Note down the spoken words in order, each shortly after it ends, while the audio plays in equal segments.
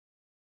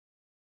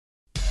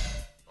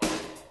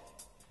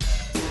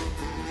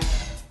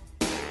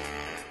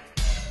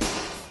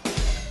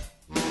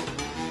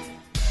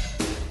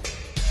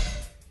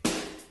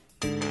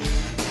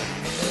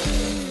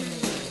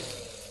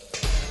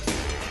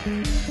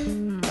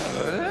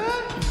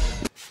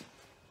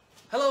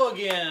Hello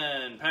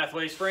again,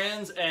 Pathways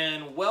friends,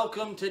 and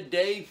welcome to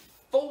day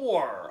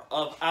 4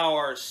 of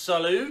our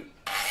salute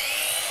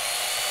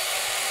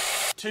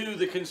to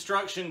the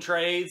construction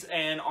trades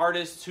and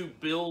artists who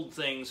build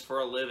things for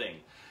a living.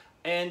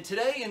 And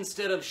today,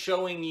 instead of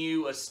showing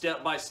you a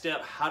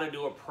step-by-step how to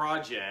do a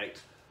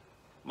project,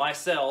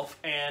 myself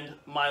and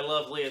my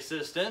lovely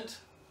assistant,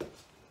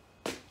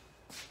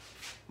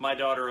 my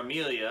daughter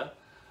Amelia,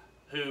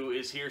 who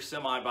is here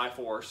semi by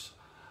force,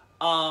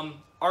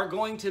 are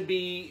going to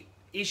be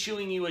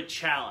issuing you a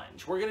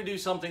challenge. We're going to do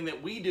something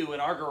that we do in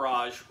our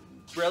garage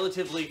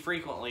relatively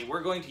frequently.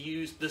 We're going to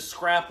use the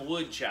scrap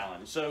wood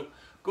challenge. So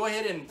go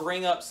ahead and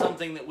bring up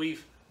something that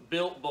we've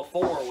built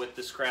before with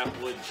the scrap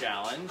wood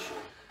challenge.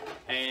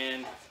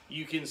 And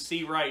you can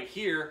see right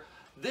here,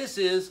 this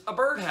is a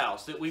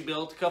birdhouse that we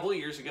built a couple of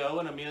years ago,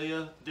 and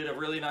Amelia did a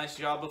really nice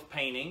job of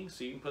painting,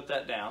 so you can put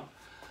that down.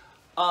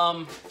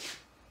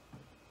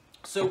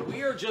 So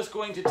we are just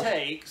going to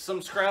take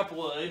some scrap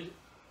wood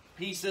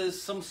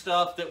pieces, some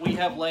stuff that we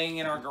have laying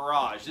in our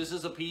garage. This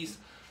is a piece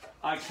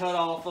I cut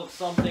off of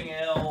something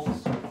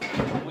else.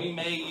 We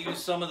may use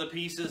some of the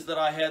pieces that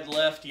I had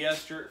left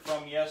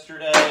from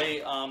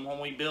yesterday when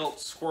we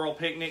built squirrel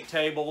picnic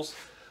tables.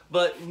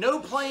 But no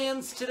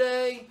plans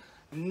today,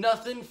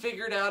 nothing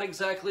figured out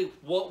exactly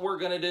what we're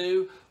going to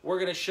do. We're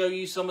going to show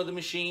you some of the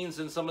machines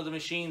and some of the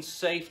machines'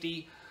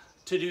 safety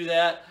to do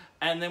that.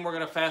 And then we're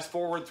going to fast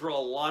forward through a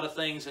lot of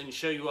things and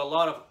show you a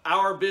lot of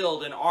our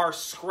build and our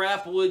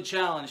scrap wood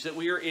challenge that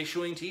we are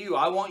issuing to you.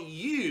 I want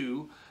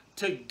you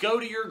to go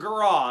to your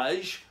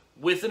garage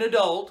with an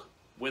adult,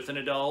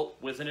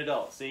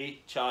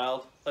 see,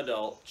 child,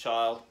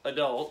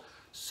 adult,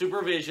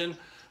 supervision.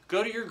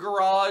 Go to your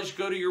garage,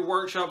 go to your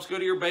workshops, go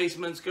to your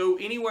basements, go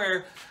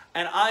anywhere,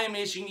 and I am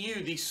issuing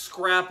you the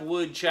scrap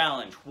wood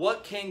challenge.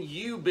 What can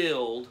you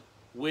build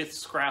with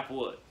scrap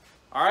wood?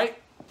 All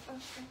right? Okay.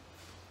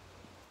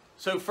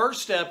 So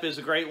first step is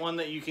a great one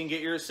that you can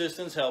get your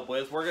assistant's help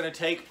with. We're going to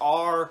take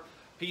our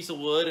piece of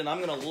wood and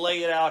I'm going to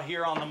lay it out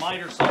here on the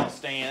miter saw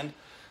stand.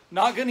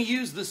 Not going to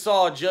use the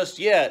saw just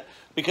yet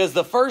because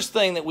the first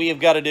thing that we have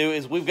got to do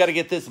is we've got to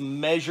get this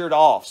measured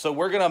off. So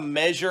we're going to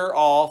measure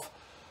off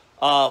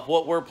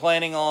what we're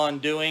planning on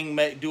doing,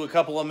 do a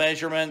couple of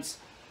measurements,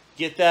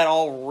 get that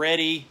all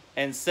ready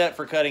and set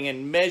for cutting.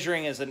 And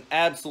measuring is an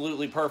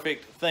absolutely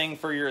perfect thing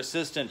for your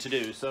assistant to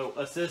do. So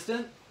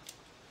assistant,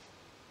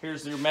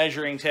 here's your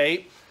measuring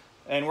tape,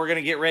 and we're going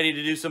to get ready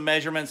to do some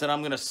measurements, and I'm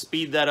going to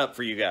speed that up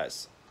for you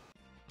guys.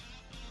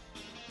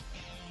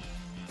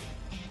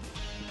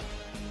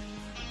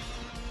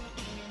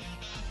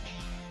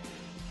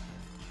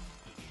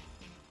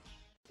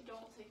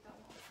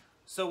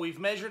 So we've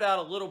measured out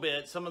a little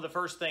bit some of the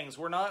first things.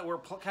 We're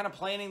kind of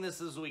planning this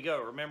as we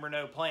go. Remember,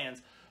 no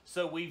plans.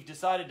 So we've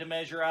decided to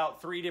measure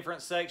out 3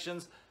 different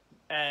sections,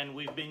 and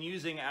we've been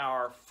using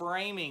our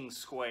framing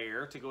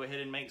square to go ahead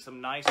and make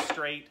some nice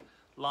straight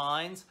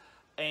lines.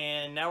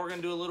 And now we're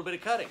going to do a little bit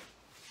of cutting.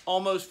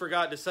 Almost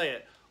forgot to say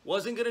it.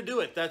 Wasn't going to do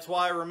it. That's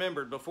why I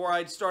remembered. Before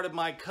I'd started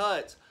my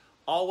cuts,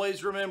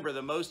 always remember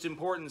the most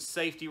important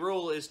safety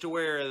rule is to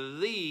wear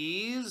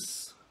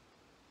these,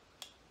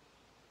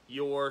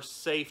 your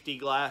safety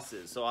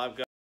glasses. So I've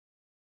got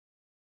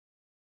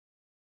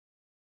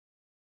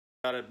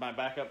my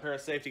backup pair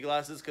of safety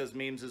glasses because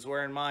Memes is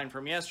wearing mine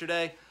from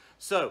yesterday.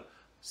 So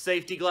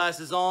safety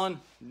glasses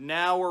on.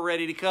 Now we're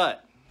ready to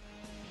cut.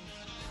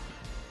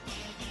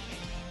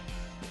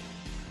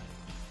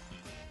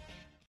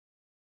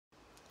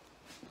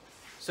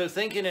 So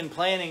thinking and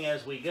planning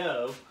as we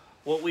go,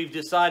 what we've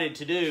decided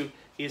to do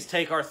is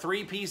take our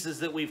 3 pieces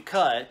that we've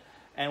cut,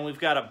 and we've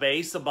got a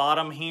base, a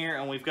bottom here,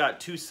 and we've got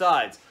 2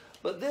 sides.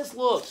 But this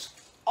looks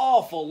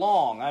awful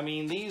long. I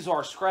mean, these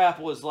are scrap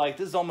was like,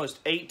 this is almost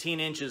 18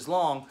 inches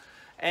long,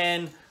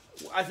 and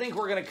I think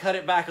we're going to cut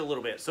it back a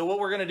little bit. So what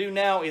we're going to do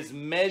now is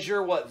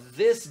measure what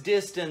this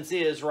distance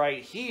is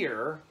right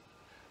here,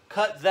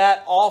 cut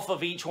that off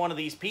of each one of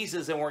these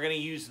pieces, and we're going to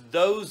use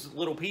those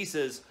little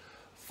pieces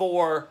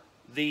for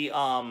the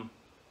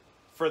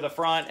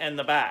front and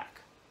the back.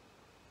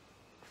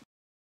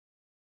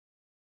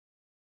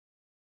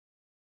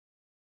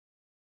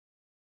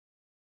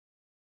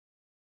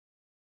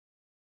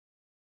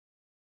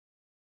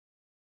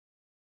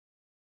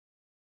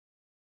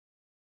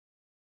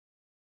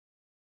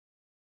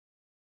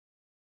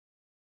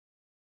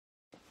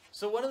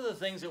 So one of the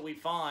things that we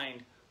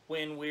find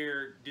when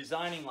we're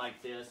designing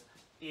like this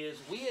is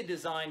we had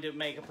designed to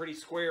make a pretty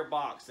square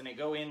box and it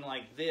go in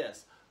like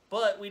this.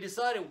 But we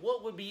decided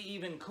what would be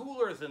even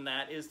cooler than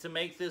that is to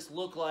make this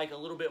look like a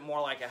little bit more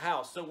like a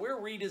house. So we're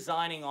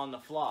redesigning on the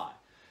fly.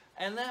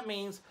 And that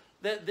means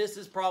that this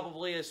is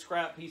probably a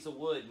scrap piece of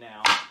wood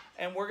now.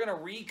 And we're going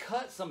to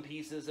recut some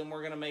pieces and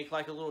we're going to make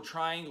like a little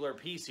triangular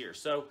piece here.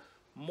 So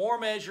more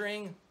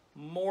measuring,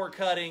 more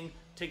cutting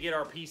to get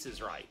our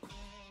pieces right.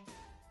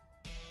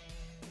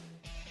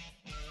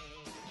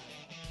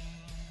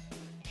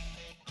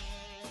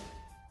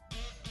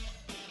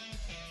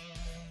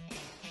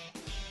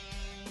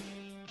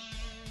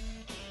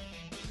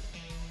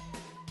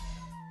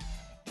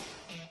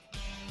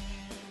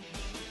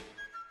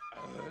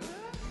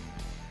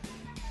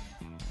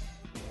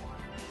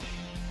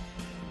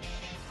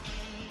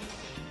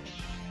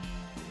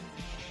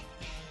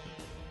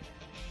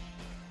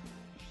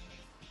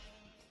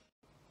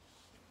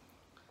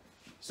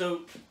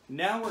 So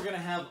now we're going to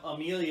have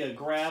Amelia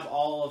grab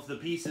all of the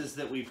pieces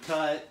that we've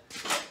cut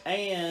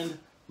and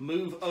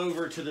move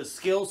over to the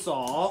skill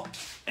saw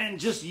and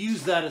just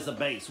use that as a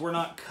base. We're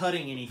not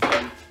cutting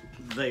anything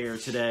there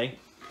today.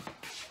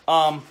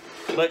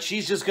 But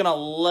she's just going to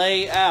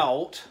lay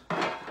out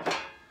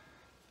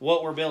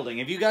what we're building.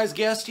 Have you guys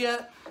guessed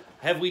yet?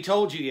 Have we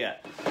told you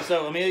yet?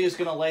 So Amelia's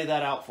going to lay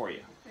that out for you.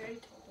 Very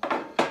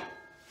tall.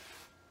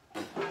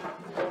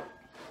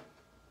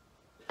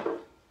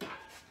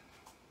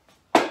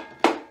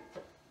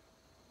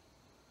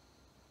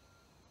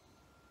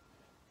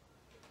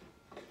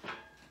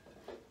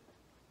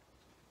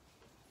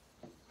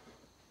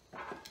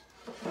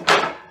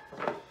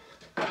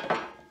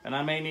 And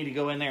I may need to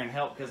go in there and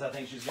help because I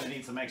think she's going to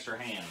need some extra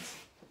hands.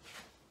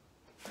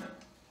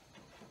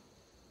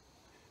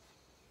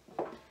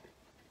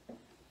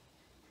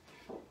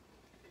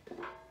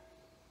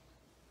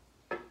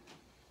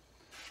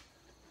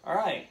 All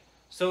right,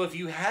 so if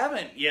you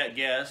haven't yet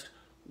guessed,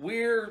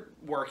 we're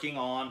working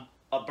on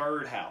a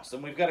birdhouse.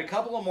 And we've got a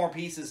couple of more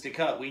pieces to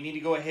cut. We need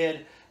to go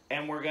ahead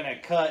and we're going to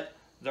cut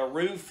the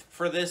roof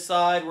for this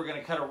side. We're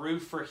going to cut a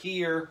roof for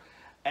here.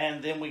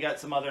 And then we got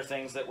some other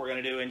things that we're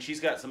going to do. And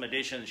she's got some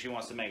additions she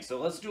wants to make. So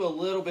let's do a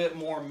little bit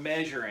more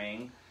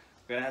measuring.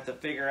 We're going to have to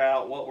figure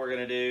out what we're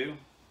going to do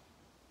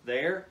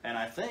there. And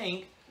I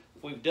think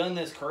if we've done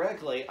this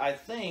correctly, I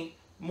think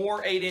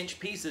more 8-inch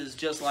pieces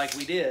just like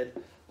we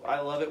did. I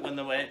love it when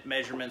the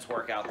measurements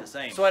work out the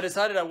same. So I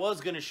decided I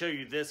was going to show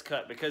you this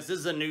cut because this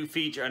is a new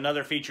feature,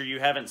 another feature you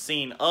haven't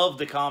seen of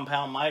the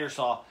compound miter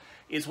saw.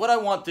 Is what I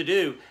want to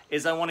do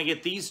is I want to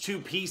get these two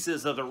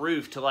pieces of the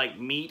roof to like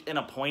meet in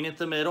a point at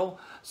the middle.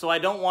 So I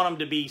don't want them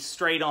to be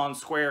straight on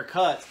square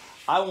cuts.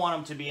 I want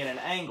them to be in an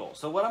angle.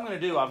 So what I'm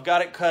going to do, I've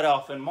got it cut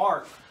off and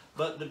marked,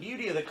 but the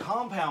beauty of the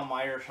compound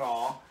miter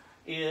saw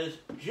is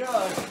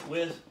just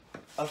with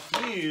a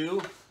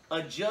few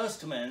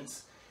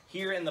adjustments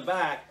here in the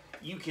back,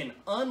 you can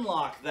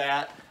unlock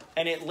that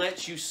and it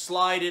lets you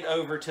slide it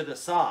over to the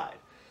side.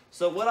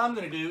 So what I'm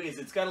going to do is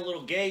it's got a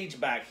little gauge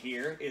back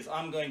here, is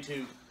I'm going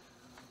to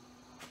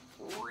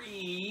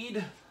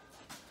read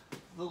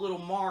the little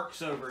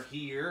marks over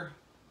here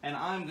and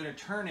I'm going to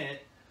turn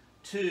it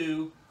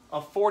to a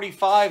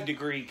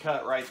 45-degree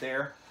cut right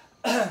there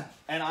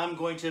and I'm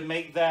going to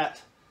make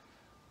that,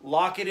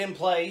 lock it in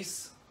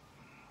place.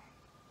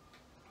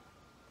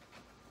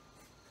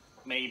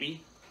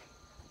 Maybe.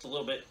 It's a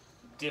little bit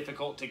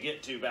difficult to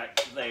get to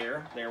back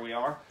there. There we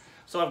are.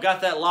 So I've got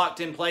that locked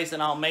in place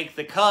and I'll make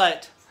the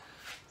cut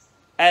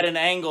at an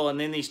angle and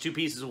then these two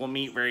pieces will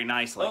meet very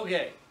nicely.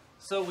 Okay,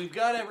 so we've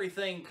got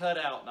everything cut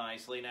out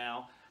nicely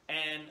now.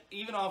 And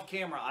even off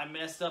camera, I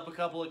messed up a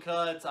couple of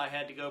cuts. I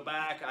had to go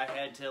back. I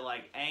had to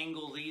like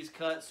angle these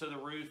cuts so the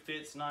roof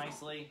fits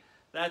nicely.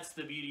 That's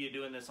the beauty of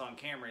doing this on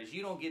camera, is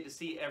you don't get to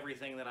see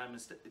everything that I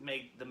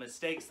make, the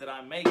mistakes that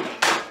I'm making.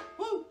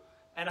 Woo!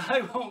 And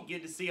I won't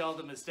get to see all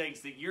the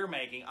mistakes that you're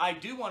making. I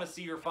do want to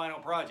see your final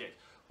project.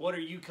 What are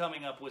you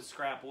coming up with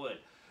scrap wood?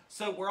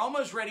 So we're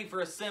almost ready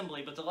for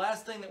assembly, but the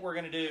last thing that we're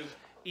going to do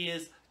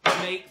is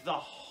make the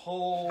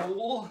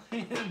hole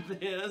in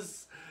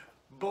this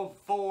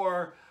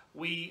before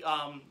we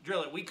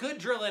drill it. We could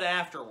drill it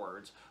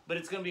afterwards, but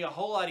it's going to be a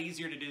whole lot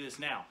easier to do this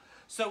now.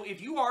 So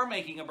if you are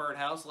making a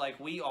birdhouse like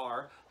we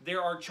are,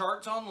 there are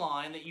charts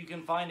online that you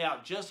can find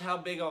out just how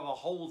big of a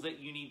hole that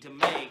you need to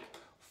make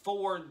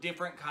for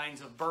different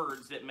kinds of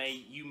birds that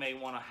you may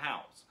want to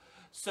house.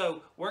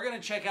 So we're going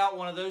to check out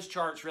one of those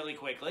charts really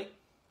quickly,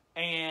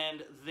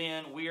 and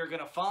then we are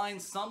going to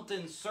find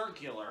something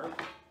circular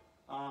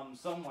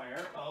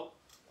somewhere. Oh,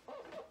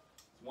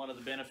 one of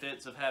the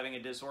benefits of having a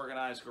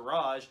disorganized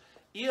garage,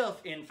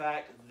 if in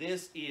fact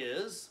this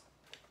is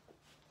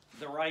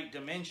the right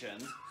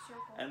dimensions,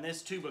 and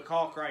this tube of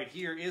caulk right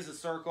here is a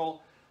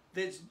circle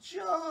that's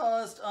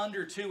just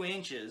under 2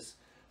 inches.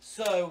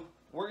 So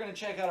we're going to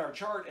check out our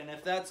chart, and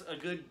if that's a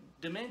good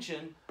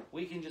dimension,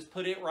 we can just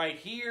put it right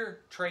here,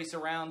 trace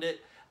around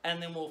it,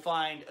 and then we'll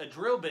find a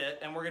drill bit,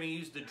 and we're going to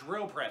use the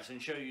drill press and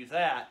show you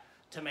that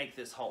to make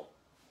this hole.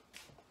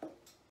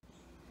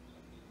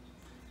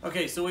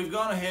 Okay, so we've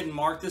gone ahead and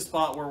marked the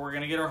spot where we're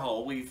going to get our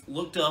hole. We've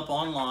looked up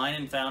online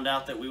and found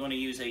out that we want to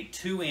use a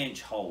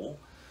 2-inch hole.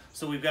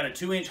 So we've got a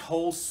 2-inch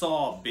hole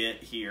saw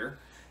bit here,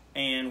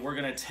 and we're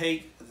going to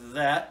take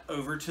that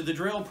over to the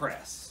drill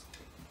press.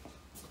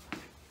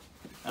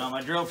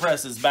 My drill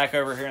press is back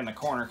over here in the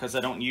corner because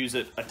I don't use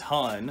it a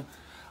ton.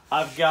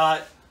 I've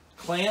got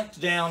clamped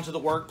down to the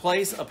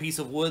workplace a piece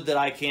of wood that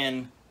I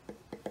can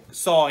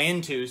saw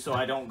into so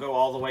I don't go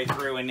all the way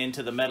through and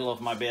into the metal of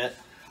my bit.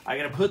 I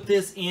got to put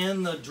this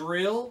in the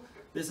drill.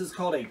 This is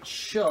called a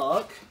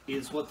chuck,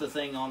 is what the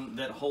thing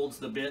that holds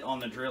the bit on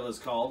the drill is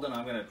called. And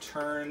I'm going to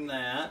turn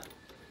that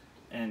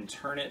and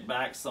turn it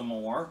back some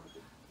more.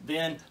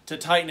 Then to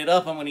tighten it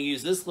up, I'm going to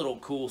use this little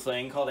cool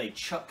thing called a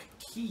chuck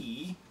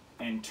key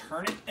and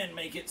turn it and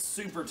make it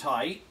super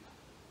tight.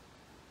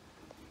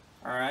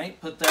 All right,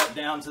 put that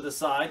down to the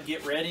side.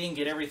 Get ready and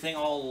get everything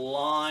all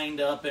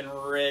lined up and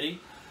ready.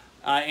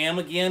 I am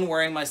again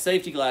wearing my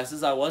safety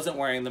glasses. I wasn't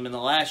wearing them in the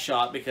last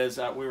shot because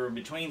we were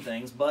between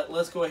things, but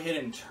let's go ahead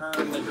and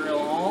turn the drill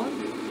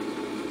on.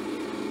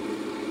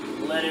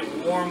 Let it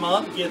warm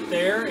up, get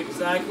there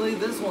exactly.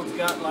 This one's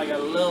got like a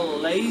little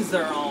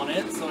laser on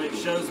it, so it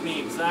shows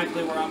me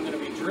exactly where I'm going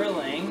to be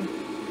drilling.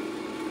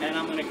 And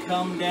I'm going to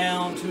come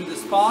down to the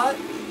spot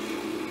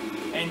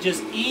and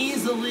just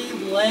easily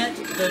let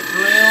the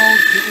drill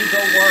do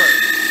the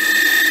work.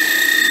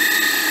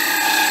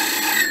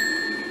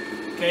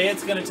 Okay,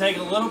 it's going to take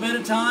a little bit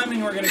of time,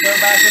 and we're going to go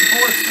back and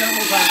forth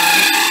several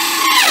times.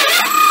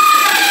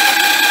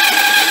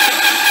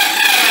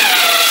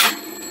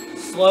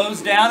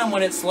 Slows down, and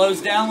when it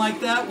slows down like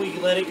that, we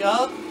let it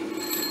go.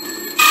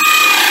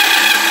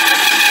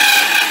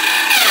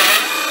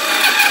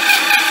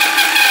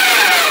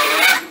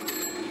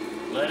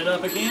 Let it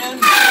up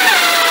again.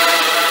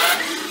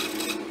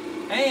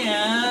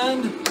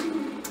 And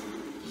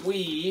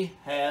we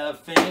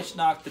have finished.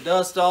 Knocked the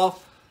dust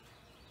off.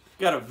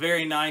 Got a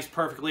very nice,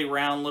 perfectly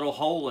round little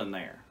hole in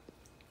there.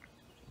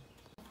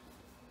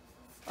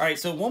 All right,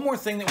 so one more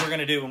thing that we're going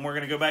to do, and we're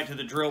going to go back to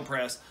the drill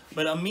press,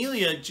 but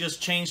Amelia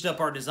just changed up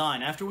our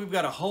design. After we've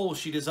got a hole,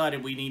 she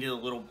decided we needed a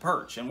little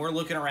perch, and we're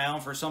looking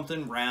around for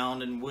something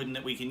round and wooden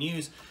that we can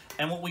use,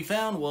 and what we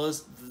found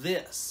was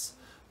this.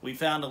 We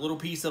found a little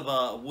piece of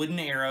a wooden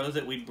arrow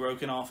that we'd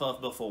broken off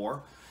of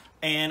before,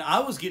 and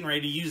I was getting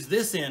ready to use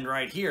this end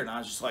right here, and I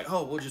was just like,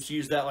 oh, we'll just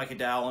use that like a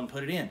dowel and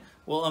put it in.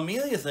 Well,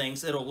 Amelia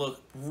thinks it'll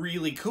look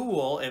really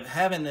cool if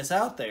having this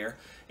out there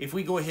if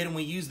we go ahead and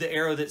we use the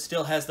arrow that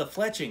still has the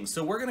fletching.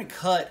 So we're going to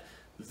cut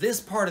this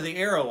part of the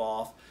arrow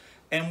off,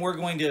 and we're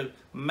going to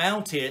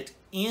mount it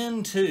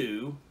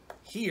into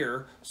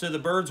here so the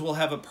birds will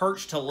have a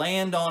perch to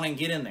land on and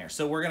get in there.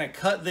 So we're going to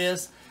cut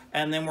this,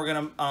 and then we're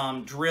going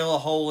to drill a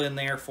hole in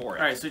there for it.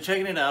 All right, so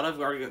checking it out,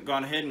 I've already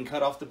gone ahead and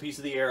cut off the piece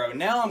of the arrow.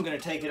 Now I'm going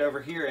to take it over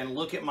here and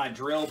look at my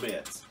drill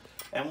bits.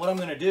 And what I'm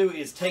going to do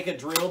is take a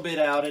drill bit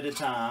out at a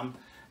time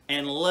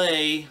and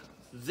lay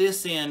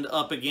this end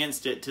up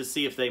against it to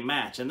see if they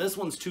match. And this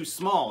one's too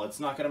small. It's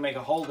not going to make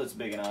a hole that's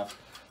big enough.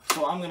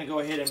 So I'm going to go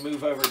ahead and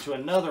move over to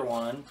another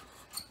one.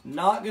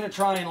 Not going to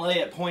try and lay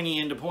it pointy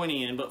end to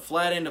pointy end, but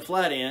flat end to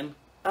flat end.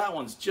 That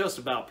one's just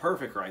about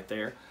perfect right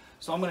there.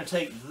 So I'm going to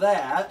take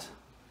that,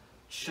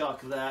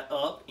 chuck that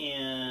up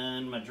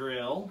in my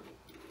drill,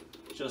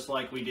 just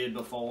like we did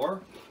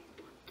before.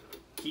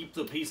 Keep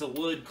the piece of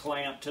wood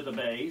clamped to the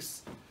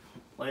base.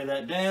 Lay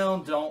that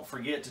down. Don't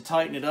forget to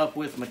tighten it up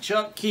with my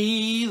chuck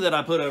key that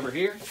I put over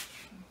here.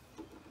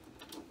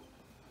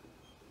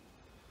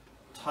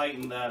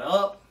 Tighten that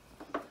up.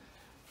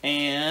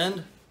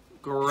 And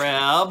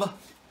grab a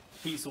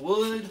piece of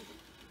wood.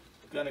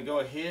 Gonna go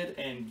ahead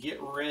and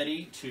get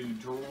ready to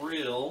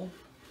drill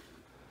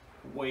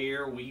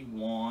where we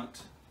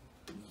want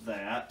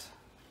that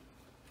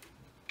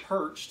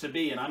perch to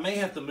be. And I may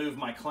have to move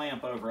my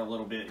clamp over a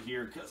little bit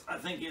here because I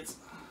think it's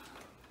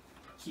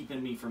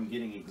keeping me from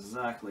getting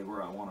exactly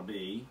where I want to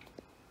be.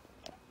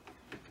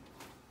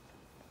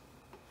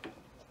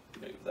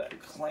 Move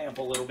that clamp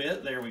a little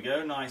bit. There we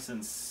go. Nice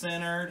and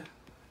centered.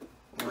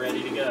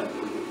 Ready to go.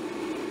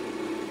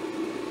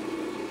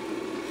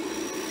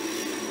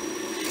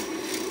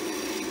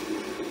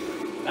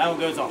 That one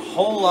goes a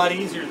whole lot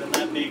easier than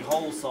that big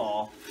hole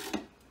saw.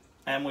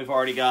 And we've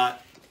already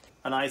got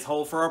a nice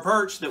hole for our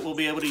perch that we'll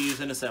be able to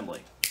use in assembly.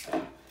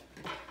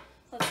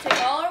 Let's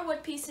take all our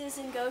wood pieces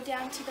and go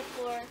down to the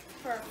floor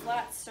for a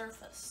flat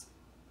surface.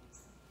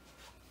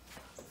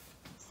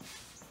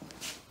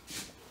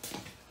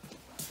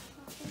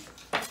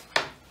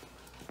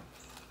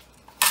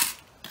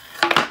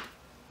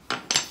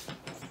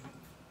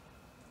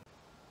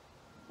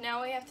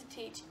 Now we have to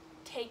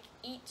take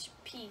each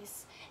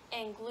piece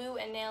and glue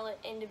and nail it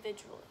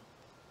individually.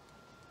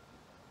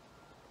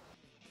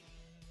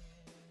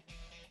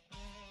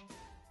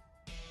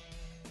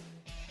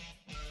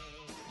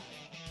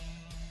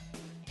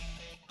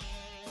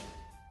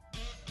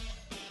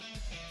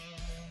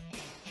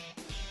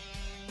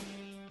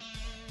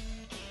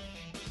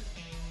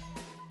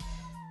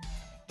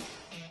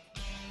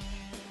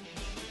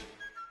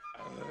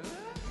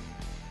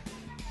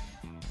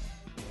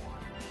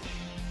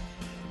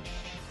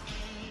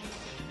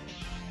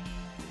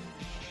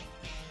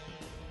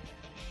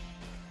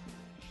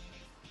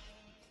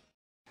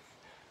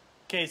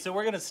 Okay, so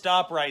we're going to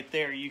stop right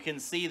there. You can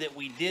see that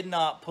we did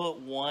not put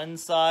one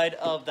side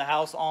of the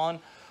house on.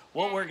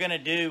 What we're going to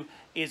do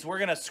is we're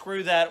going to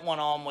screw that one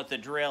on with the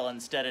drill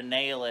instead of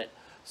nail it.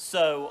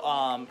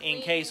 So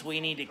in case we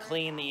need to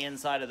clean the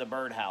inside of the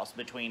birdhouse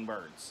between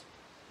birds.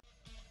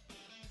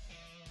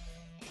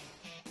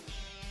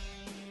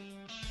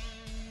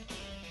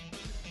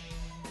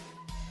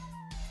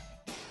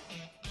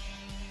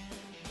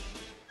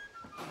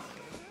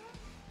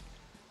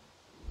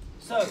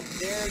 So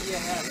there you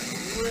have it.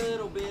 A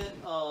little bit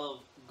of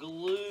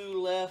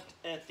glue left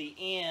at the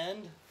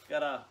end.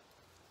 Gotta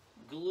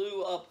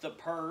glue up the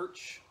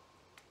perch.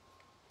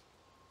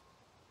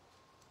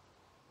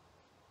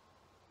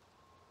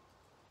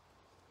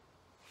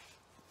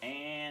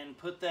 And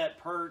put that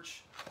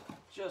perch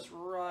just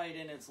right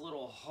in its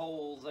little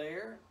hole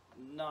there.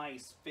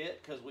 Nice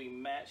fit because we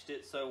matched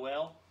it so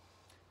well.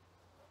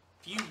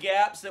 Few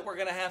gaps that we're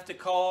going to have to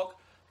caulk.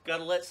 Got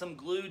to let some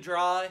glue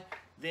dry.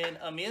 Then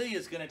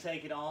Amelia's going to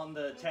take it on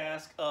the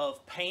task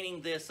of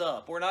painting this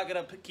up. We're not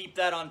going to keep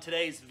that on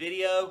today's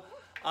video.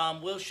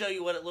 We'll show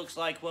you what it looks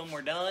like when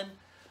we're done.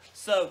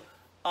 So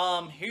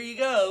here you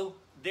go.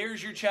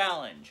 There's your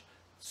challenge.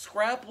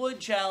 Scrap wood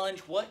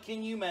challenge. What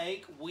can you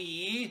make?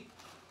 We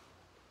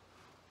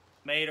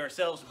made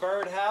ourselves a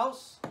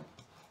birdhouse.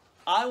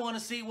 I want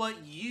to see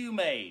what you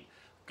made.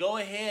 Go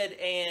ahead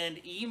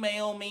and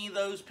email me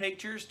those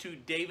pictures to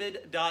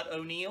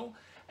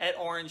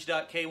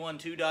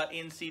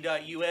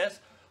david.o'neil@orange.k12.nc.us,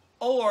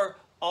 or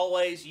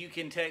always you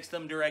can text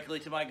them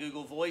directly to my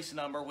Google Voice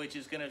number, which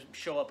is going to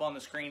show up on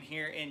the screen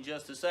here in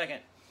just a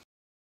second.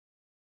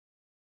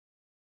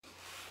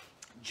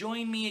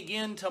 Join me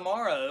again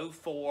tomorrow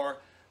for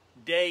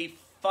day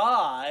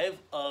 5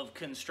 of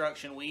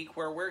Construction Week,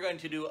 where we're going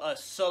to do a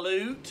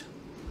salute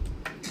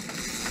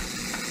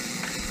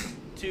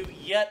to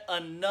yet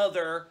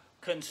another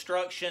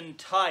construction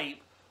type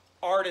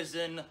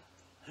artisan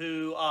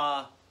who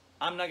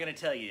I'm not going to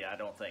tell you, I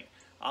don't think.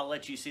 I'll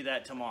let you see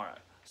that tomorrow.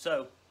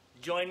 So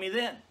join me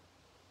then.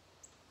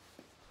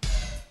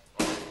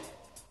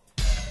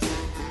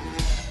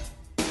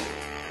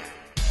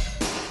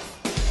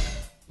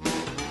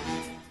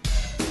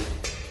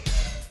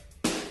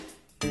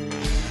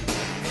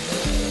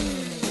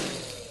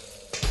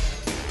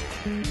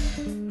 Mm-hmm.